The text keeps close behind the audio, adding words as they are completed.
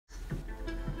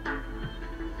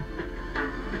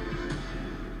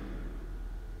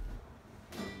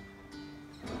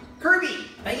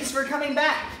thanks for coming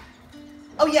back.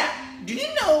 Oh yeah, do you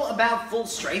know about full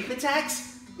strength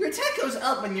attacks? Your attack goes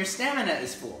up when your stamina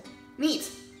is full.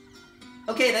 Neat.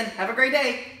 Okay then, have a great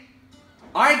day.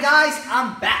 Alright guys,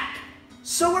 I'm back.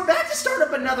 So we're back to start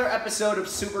up another episode of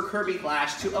Super Kirby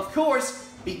Clash to, of course,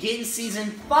 begin Season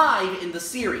 5 in the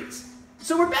series.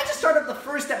 So we're back to start up the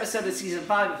first episode of Season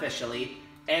 5 officially,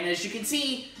 and as you can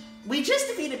see, we just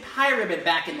defeated Pyramid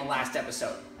back in the last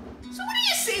episode. So what do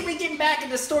you say we get back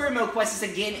into story mode quests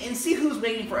again and see who's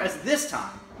waiting for us this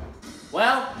time?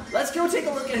 Well, let's go take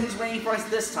a look at who's waiting for us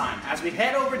this time as we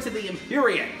head over to the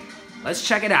Empyrean. Let's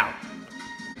check it out.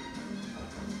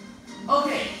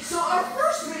 Okay, so our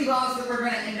first mini-boss that we're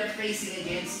going to end up facing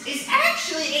against is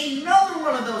actually another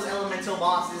one of those elemental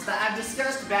bosses that I've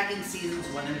discussed back in Seasons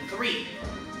 1 and 3.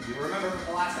 If you remember from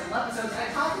the last couple episodes,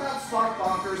 I talked about Spark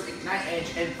Bonkers, Ignite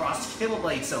Edge, and Frost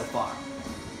Killblade so far.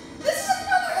 This is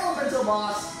another elemental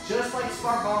boss, just like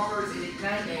Spark Bonkers and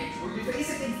Ignite Edge, where you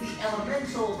face against the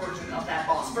elemental version of that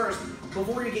boss first,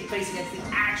 before you get faced against the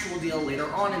actual deal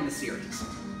later on in the series.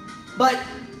 But,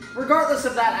 regardless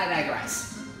of that, I digress.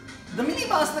 The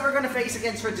mini-boss that we're going to face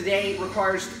against for today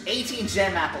requires 18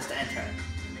 gem apples to enter.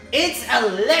 It's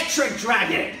Electric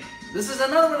Dragon! This is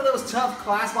another one of those tough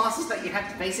class bosses that you have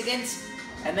to face against,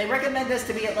 and they recommend us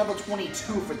to be at level 22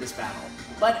 for this battle.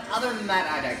 But other than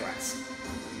that, I digress.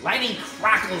 Lightning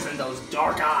crackles in those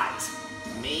dark eyes.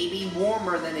 Maybe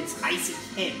warmer than its icy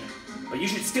kin, but you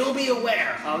should still be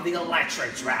aware of the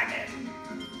Electric Dragon.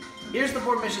 Here's the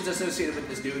 4 missions associated with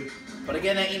this dude, but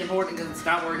again, that ain't important because it's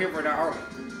not what we're here for now, are we?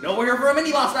 No, we're here for a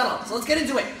mini-boss battle, so let's get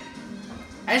into it.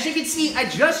 As you can see, I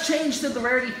just changed to the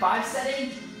Rarity 5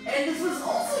 setting, and this was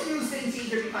also used in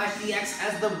T35DX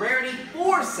as the Rarity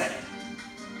 4 setting.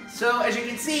 So, as you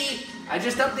can see, I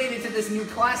just updated to this new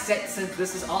class set since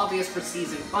this is obvious for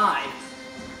Season 5.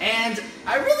 And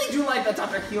I really do like the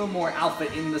Dr. Healmore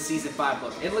outfit in the Season 5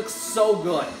 look. It looks so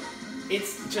good.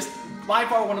 It's just by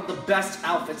far one of the best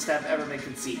outfits to have ever been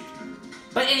conceived.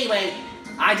 But anyway,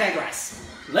 I digress.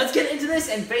 Let's get into this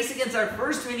and face against our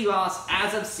first mini-boss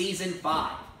as of Season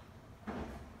 5.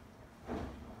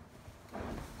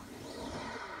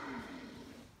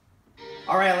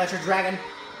 Alright, Electric Dragon.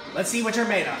 Let's see what you're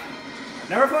made of. I've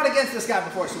never fought against this guy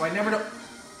before, so I never know...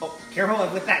 Oh, careful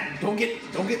with that. Don't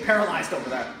get paralyzed over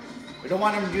there. We don't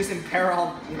want him using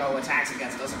parallel, attacks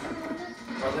against us.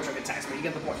 Or electric attacks, but you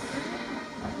get the point.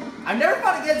 I've never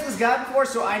fought against this guy before,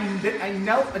 so I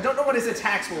don't know what his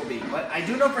attacks will be, but I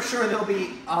do know for sure there'll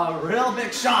be a real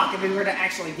big shock if he were to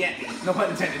actually get me. No pun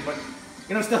intended, but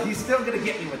he's still gonna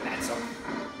get me with that, so.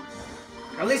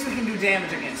 Or at least we can do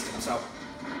damage against him, so.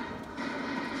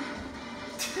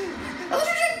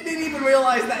 Electric Dragon didn't even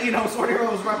realize that, Sword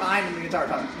Hero was right behind him the entire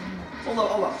time. Hold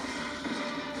on.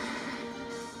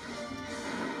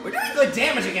 We're doing good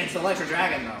damage against Electric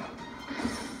Dragon, though.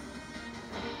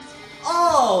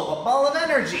 Oh, a ball of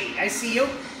energy. I see you.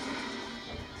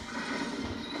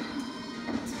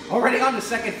 Already on the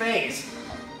second phase.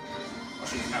 Oh,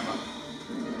 she's never.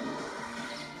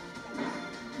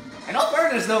 In all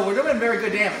fairness, though, we're doing very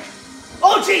good damage.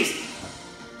 Oh, jeez!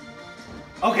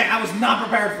 Okay, I was not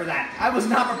prepared for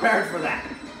that.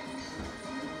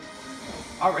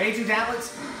 Alright, 2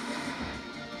 tablets.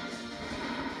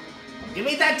 Give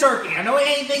me that turkey. I know it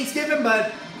ain't Thanksgiving,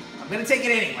 but I'm gonna take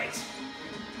it anyways.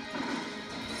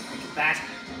 That.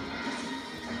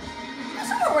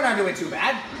 So far, we're not doing too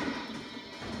bad.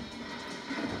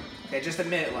 Okay, just a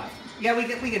minute left. Yeah, we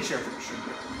can share for sure.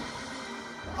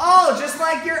 Oh, just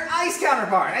like your ice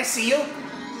counterpart. I see you.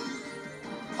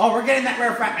 Oh, we're getting that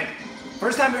rare fragment.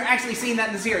 First time we're actually seeing that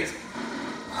in the series.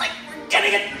 Like, we're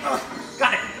getting it. Ugh,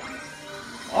 got it.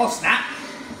 Oh, snap.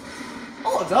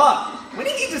 Oh, duh. When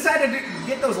did he decide to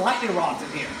get those lightning rods in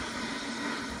here?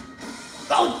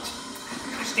 Oh.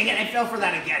 Gosh dang it, I fell for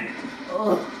that again.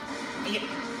 Ugh.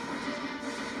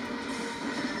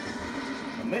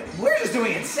 We're just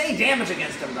doing insane damage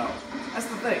against him, though. That's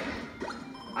the thing.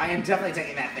 I am definitely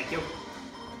taking that, thank you.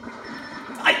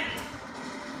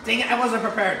 Dang it, I wasn't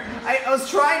prepared. I was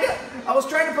trying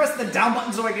to press the down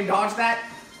button so I can dodge that.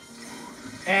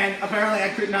 And apparently I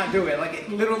could not do it. Like, it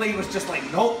literally was just like,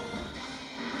 nope.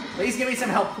 Please give me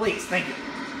some help, please. Thank you.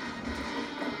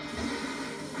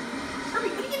 Kirby,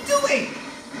 what are you doing?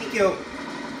 Thank you.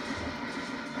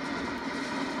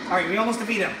 Alright, we almost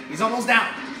defeat him. He's almost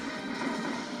down.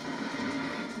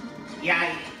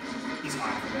 Yeah, he's gone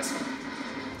after this.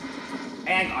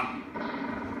 And gone.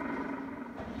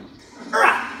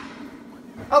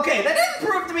 Okay, that didn't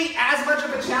prove to be as much of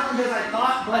a challenge as I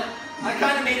thought, but I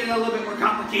kind of made it a little bit more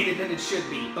complicated than it should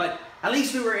be. But at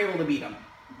least we were able to beat him.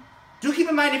 Do keep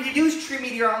in mind, if you use Tree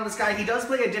Meteor on this guy, he does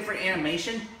play a different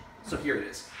animation. So here it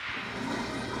is.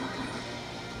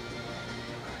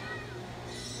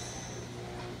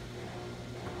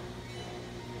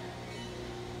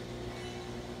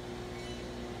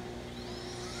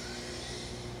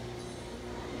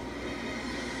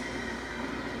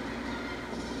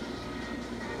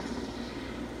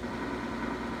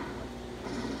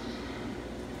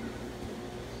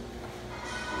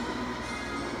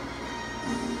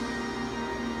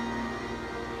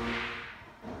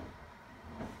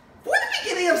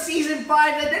 Of Season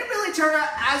 5, it didn't really turn out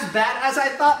as bad as I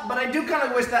thought, but I do kind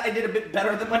of wish that I did a bit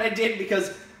better than what I did,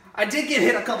 because I did get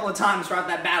hit a couple of times throughout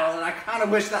that battle, and I kind of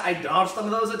wish that I dodged some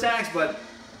of those attacks, but,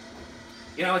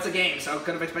 you know, it's a game, so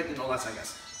could have expected no less, I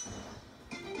guess.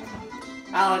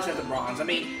 I'll accept the bronze. I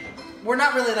mean, we're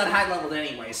not really that high leveled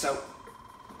anyway, so...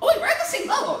 Oh, wait, we're at the same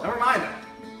level. Never mind then.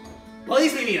 Well, at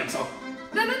least we meet him, so...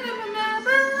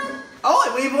 Oh,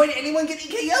 and we avoid anyone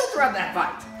getting KO'd throughout that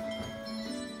fight.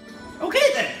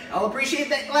 Okay then, I'll appreciate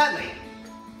that gladly.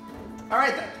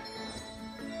 Alright then.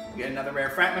 We get another rare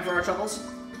fragment for our troubles.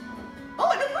 Oh,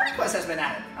 a new party quest has been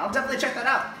added. I'll definitely check that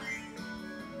out.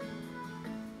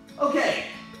 Okay,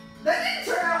 that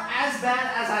didn't turn out as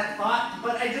bad as I thought,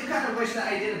 but I do kind of wish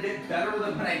that I did a bit better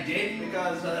than what I did,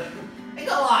 because, I ain't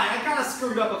gonna lie, I kind of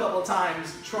screwed up a couple of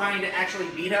times trying to actually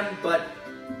beat him, but,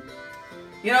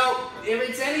 you know, if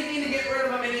it's anything to get rid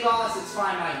of a mini-boss, it's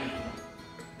fine by me.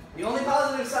 The only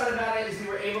positive side about it is we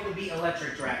were able to beat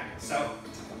Electric Dragon, so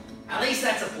at least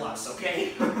that's a plus,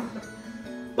 okay?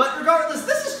 But regardless,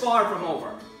 this is far from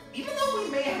over. Even though we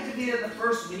may have defeated the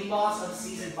first mini-boss of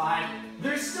Season 5,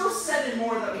 there's still 7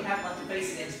 more that we have left to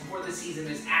face against before the season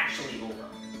is actually over.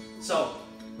 So,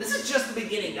 this is just the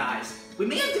beginning, guys. We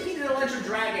may have defeated Electric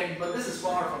Dragon, but this is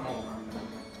far from over.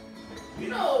 You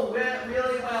know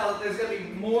really well that there's going to be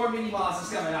more mini-bosses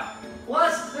coming up.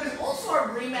 Plus, there's also a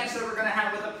rematch that we're going to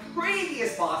have with a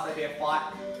previous boss that we have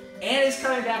fought, and is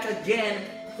coming back again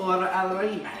for a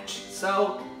rematch.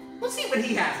 So, we'll see what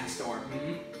he has in store.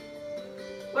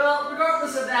 Well,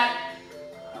 regardless of that,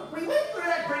 we went through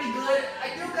that pretty good. I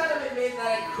do gotta admit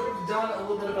that I could have done a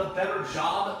little bit of a better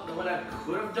job than what I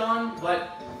could have done,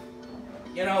 but,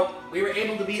 you know, we were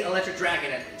able to beat Electric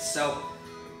Dragon at least, so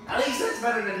at least that's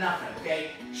better than nothing,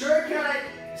 okay? Sure, it kind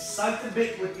of sucked a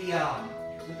bit with the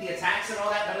attacks and all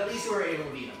that, but at least we were able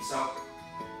to beat him, so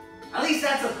at least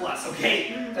that's a plus,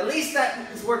 okay? At least that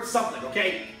is worth something,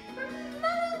 okay?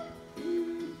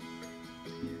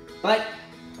 But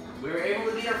we were able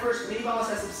to beat our first mini-boss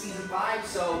as of Season 5,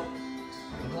 so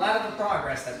I'm glad of the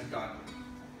progress that we've done.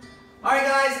 Alright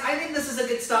guys, I think this is a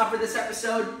good stop for this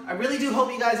episode. I really do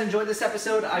hope you guys enjoyed this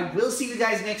episode. I will see you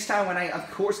guys next time when I, of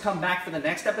course, come back for the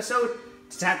next episode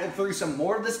to tackle through some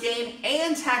more of this game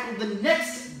and tackle the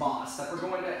next boss that we're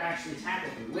going to actually tackle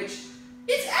through, which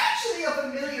is actually a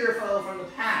familiar foe from the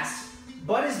past,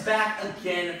 but is back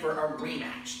again for a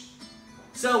rematch.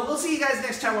 So we'll see you guys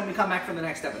next time when we come back for the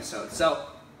next episode. So,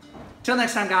 till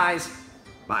next time guys,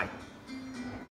 bye.